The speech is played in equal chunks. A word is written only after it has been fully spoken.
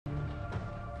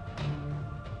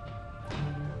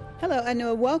Hello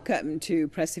and welcome to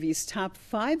Press TV's Top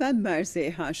 5. I'm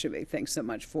Marzi Hashimi. Thanks so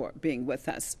much for being with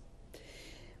us.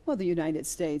 Well, the United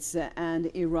States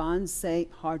and Iran say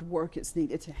hard work is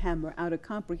needed to hammer out a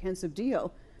comprehensive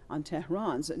deal on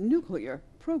Tehran's nuclear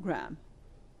program.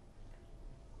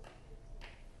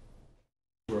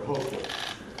 We're hopeful.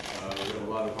 We have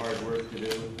a lot of hard work to do.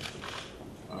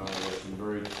 There's some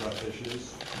very tough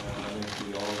issues. I think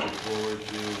we all look forward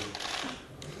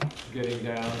to getting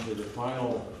down to the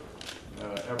final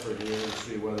effort here to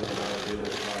see whether or not a deal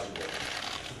is possible.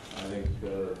 I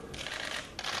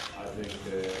think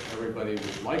everybody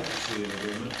would like to see an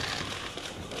agreement,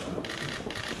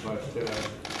 but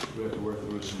we have to work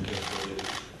through some difficulties.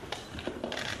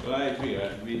 Well, I agree.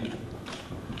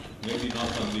 Maybe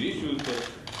not on the issues, but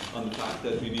on the fact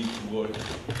that we need to work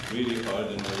really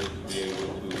hard in order to be able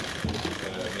to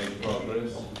make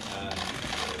progress and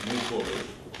move forward.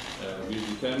 We're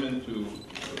determined to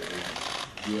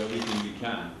do everything we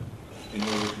can in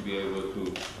order to be able to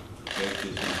make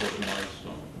this important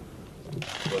milestone.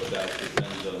 But that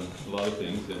depends on a lot of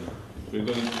things, and we're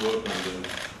going to work on them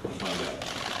and find out.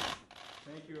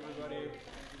 Thank you, everybody.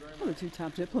 Well, the two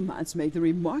top diplomats made the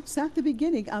remarks at the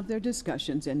beginning of their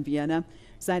discussions in Vienna.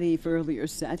 Zarif earlier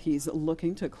said he's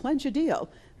looking to clinch a deal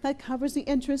that covers the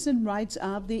interests and rights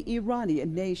of the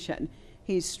Iranian nation.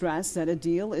 He stressed that a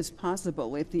deal is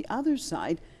possible if the other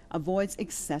side avoids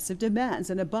excessive demands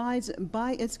and abides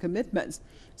by its commitments.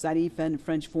 Zarif and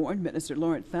French Foreign Minister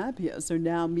Laurent Fabius are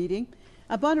now meeting.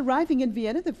 Upon arriving in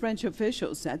Vienna, the French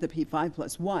officials said the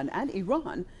P5+1 and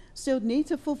Iran still need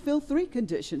to fulfill 3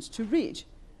 conditions to reach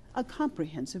a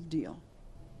comprehensive deal.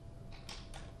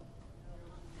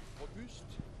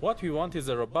 What we want is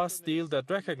a robust deal that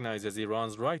recognizes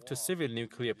Iran's right to civil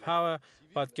nuclear power,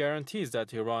 but guarantees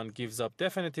that Iran gives up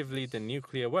definitively the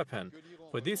nuclear weapon.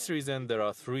 For this reason, there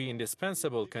are 3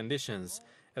 indispensable conditions: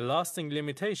 a lasting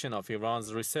limitation of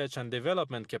Iran's research and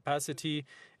development capacity,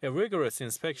 a rigorous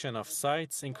inspection of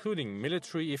sites, including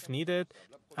military if needed,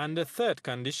 and the 3rd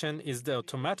condition is the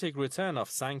automatic return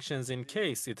of sanctions in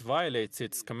case it violates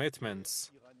its commitments.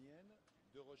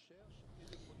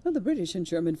 Well, the British and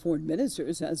German foreign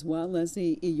ministers, as well as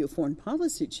the EU foreign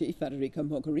policy chief, Federica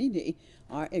Mogherini,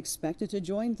 are expected to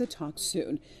join the talks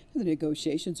soon. The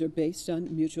negotiations are based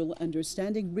on mutual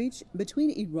understanding reached between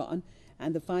Iran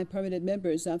and the 5 permanent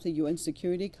members of the UN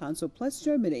Security Council plus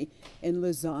Germany in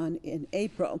Lausanne in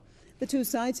April. The two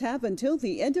sides have until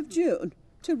the end of June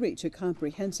to reach a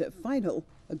comprehensive final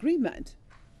agreement.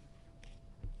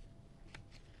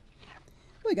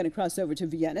 We're going to cross over to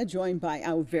Vienna, joined by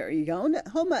our very own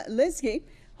Homa Lizki.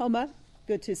 Homa,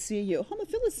 good to see you. Homa,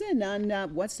 fill us in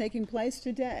on what's taking place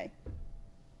today.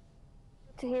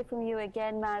 To hear from you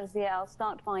again, Marzia. I'll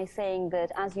start by saying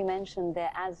that, as you mentioned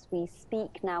there, as we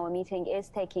speak now, a meeting is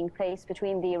taking place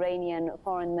between the Iranian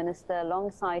foreign minister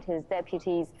alongside his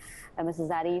deputies, Mrs.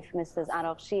 Zarif, Mrs.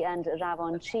 Araghchi and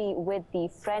Ravanchi, with the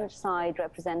French side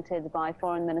represented by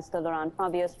Foreign Minister Laurent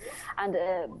Fabius. And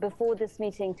before this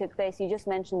meeting took place, you just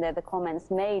mentioned there the comments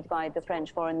made by the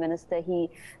French foreign minister. He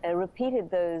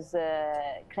repeated those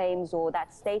claims, or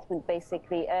that statement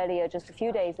basically, earlier, just a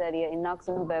few days earlier in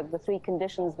Luxembourg, the 3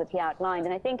 conditions that he outlined.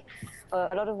 And I think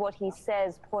a lot of what he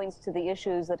says points to the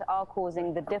issues that are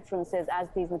causing the differences as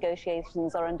these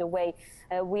negotiations are underway.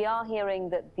 We are hearing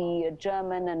that the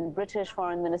German and British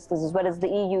foreign ministers, as well as the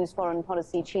EU's foreign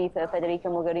policy chief, Federica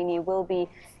Mogherini, will be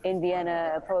in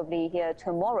Vienna probably here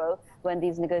tomorrow when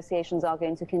these negotiations are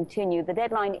going to continue. The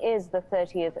deadline is the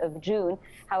 30th of June.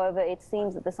 However, it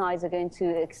seems that the sides are going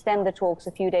to extend the talks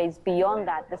a few days beyond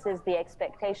that. This is the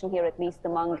expectation here, at least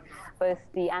among both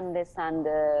the analysts and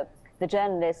the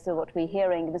journalists. So what we're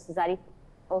hearing, Mr. Zarif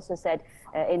also said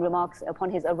in remarks upon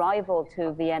his arrival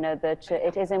to Vienna that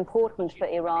it is important for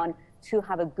Iran to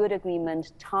have a good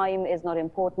agreement. Time is not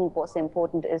important. What's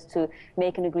important is to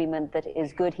make an agreement that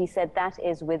is good. He said that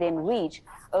is within reach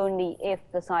only if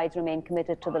the sides remain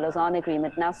committed to the Lausanne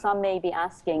agreement. Now, some may be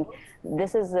asking,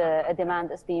 this is a demand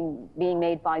that's being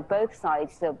made by both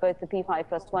sides. So both the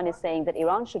P5+1 is saying that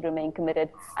Iran should remain committed,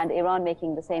 and Iran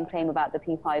making the same claim about the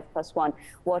P5+1.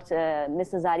 What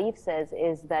Mr. Zarif says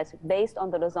is that based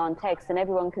on the Lausanne text, and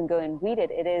everyone can go and read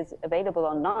it, it is available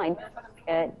online,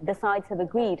 the sides have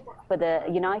agreed for the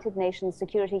United Nations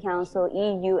Security Council,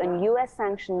 EU and US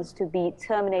sanctions to be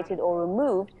terminated or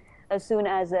removed as soon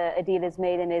as a deal is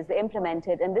made and is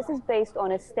implemented. And this is based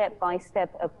on a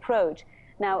step-by-step approach.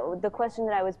 Now, the question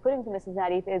that I was putting to Mrs.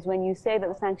 Zarif is, when you say that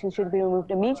the sanctions should be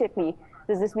removed immediately,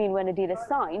 does this mean when a deal is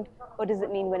signed, or does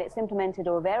it mean when it's implemented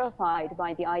or verified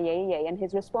by the IAEA? And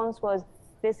his response was,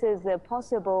 this is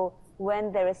possible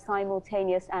when there is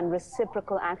simultaneous and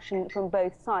reciprocal action from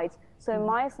both sides. So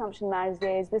my assumption,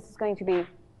 Marzia, is this is going to be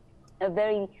a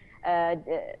very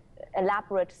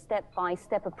elaborate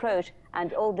step-by-step approach,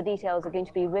 and all the details are going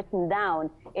to be written down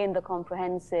in the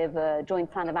comprehensive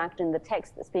joint plan of action, the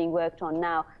text that's being worked on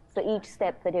now. So each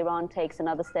step that Iran takes,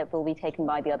 another step will be taken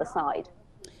by the other side.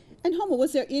 And Homa,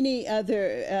 was there any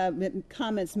other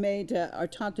comments made or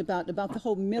talked about the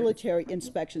whole military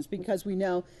inspections? Because we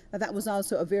know that was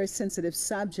also a very sensitive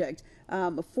subject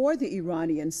for the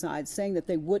Iranian side, saying that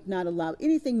they would not allow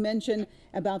anything mentioned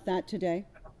about that today.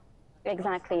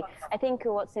 Exactly. I think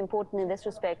what's important in this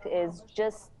respect is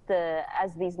just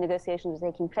as these negotiations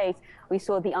were taking place, we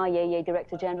saw the IAEA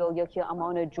Director General Yukio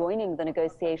Amano joining the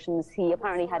negotiations. He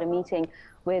apparently had a meeting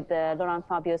with Laurent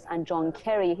Fabius and John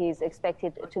Kerry. He's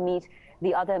expected to meet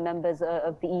the other members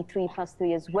of the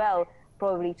E3+3 as well,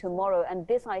 probably tomorrow. And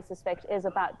this, I suspect, is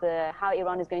about how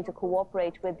Iran is going to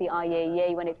cooperate with the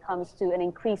IAEA when it comes to an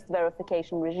increased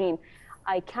verification regime.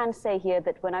 I can say here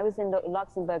that when I was in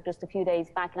Luxembourg just a few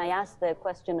days back and I asked the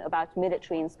question about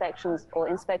military inspections or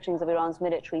inspections of Iran's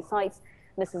military sites,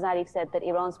 Mr. Zarif said that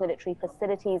Iran's military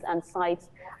facilities and sites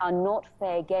are not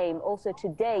fair game. Also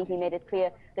today, he made it clear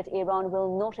that Iran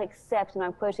will not accept, and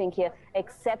I'm quoting here,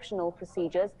 exceptional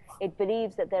procedures. It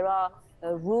believes that there are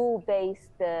rule-based,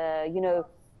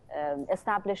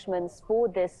 establishments for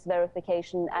this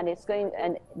verification, and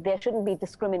there shouldn't be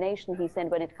discrimination, he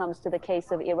said, when it comes to the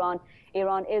case of Iran.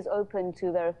 Iran is open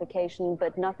to verification,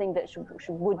 but nothing that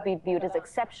would be viewed as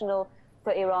exceptional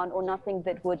for Iran, or nothing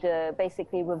that would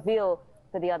basically reveal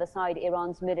for the other side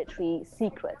Iran's military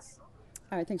secrets.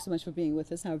 All right, thanks so much for being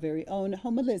with us. Our very own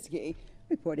Homa Lizgi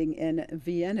reporting in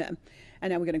Vienna.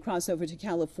 And now we're going to cross over to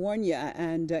California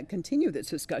and continue this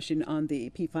discussion on the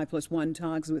P5+1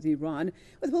 talks with Iran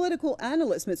with political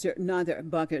analyst Mr. Nader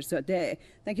Bakrzadeh.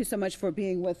 Thank you so much for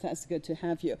being with us. Good to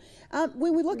have you.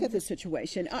 When we look at the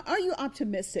situation, are you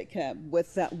optimistic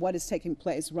with what is taking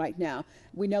place right now?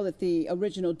 We know that the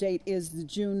original date is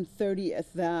June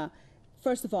 30th.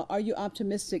 First of all, are you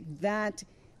optimistic that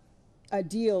a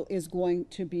deal is going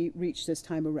to be reached this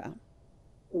time around?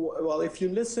 Well, if you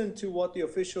listen to what the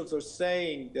officials are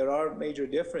saying, there are major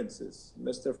differences.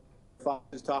 Mr. Fox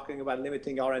is talking about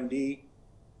limiting R&D.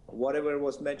 Whatever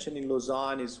was mentioned in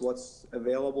Lausanne is what's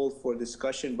available for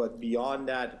discussion, but beyond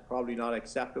that, probably not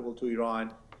acceptable to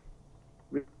Iran.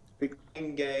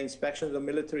 Regarding inspections of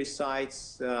military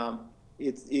sites,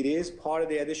 it is part of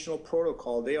the additional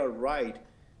protocol. They are right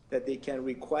that they can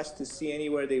request to see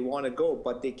anywhere they want to go,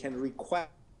 but they can request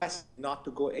not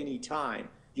to go anytime.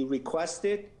 You request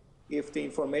it. If the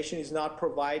information is not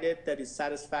provided that is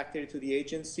satisfactory to the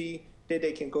agency, then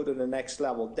they can go to the next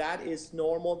level. That is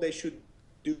normal. They should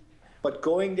do. But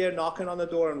going there, knocking on the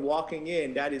door and walking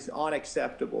in, that is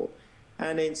unacceptable.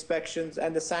 And the inspections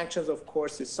and the sanctions, of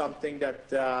course, is something that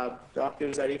Dr.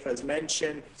 Zarif has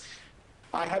mentioned.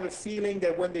 I have a feeling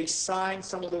that when they sign,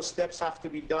 some of those steps have to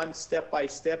be done step by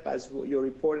step, as your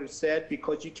reporter said,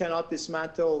 because you cannot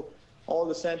dismantle all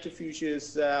the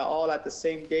centrifuges all at the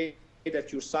same day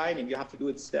that you're signing. You have to do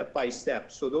it step by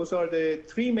step. So those are the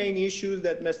three main issues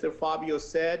that Mr. Fabio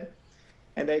said,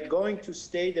 and they're going to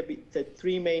stay the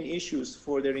three main issues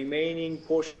for the remaining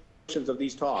portions of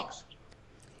these talks.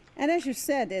 And as you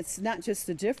said, it's not just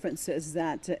the differences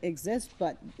that exist,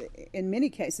 but in many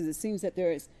cases it seems that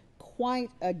there is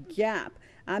quite a gap.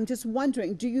 I'm just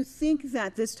wondering, do you think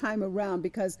that this time around,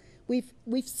 because we've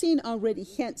seen already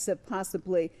hints of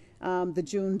possibly the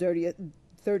June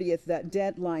 30th that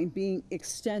deadline being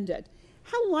extended,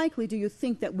 how likely do you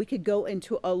think that we could go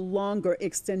into a longer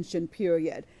extension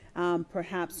period,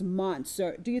 perhaps months?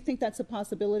 Or do you think that's a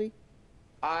possibility?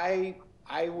 I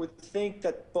would think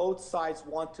that both sides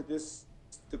want this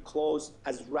to close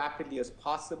as rapidly as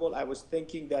possible. I was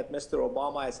thinking that Mr.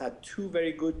 Obama has had two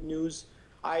very good news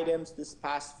items this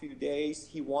past few days.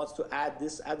 He wants to add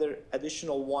this other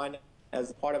additional one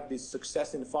as part of this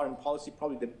success in foreign policy,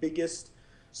 probably the biggest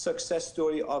success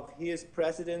story of his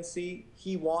presidency.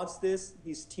 He wants this,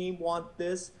 his team wants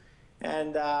this,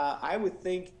 and I would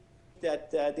think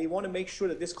that they want to make sure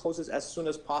that this closes as soon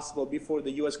as possible before the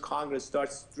U.S. Congress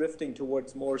starts drifting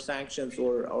towards more sanctions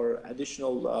or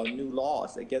additional new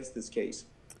laws against this case.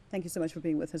 Thank you so much for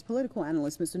being with us. Political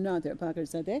analyst Mr. Nader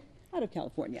Bakrzadeh out of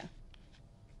California.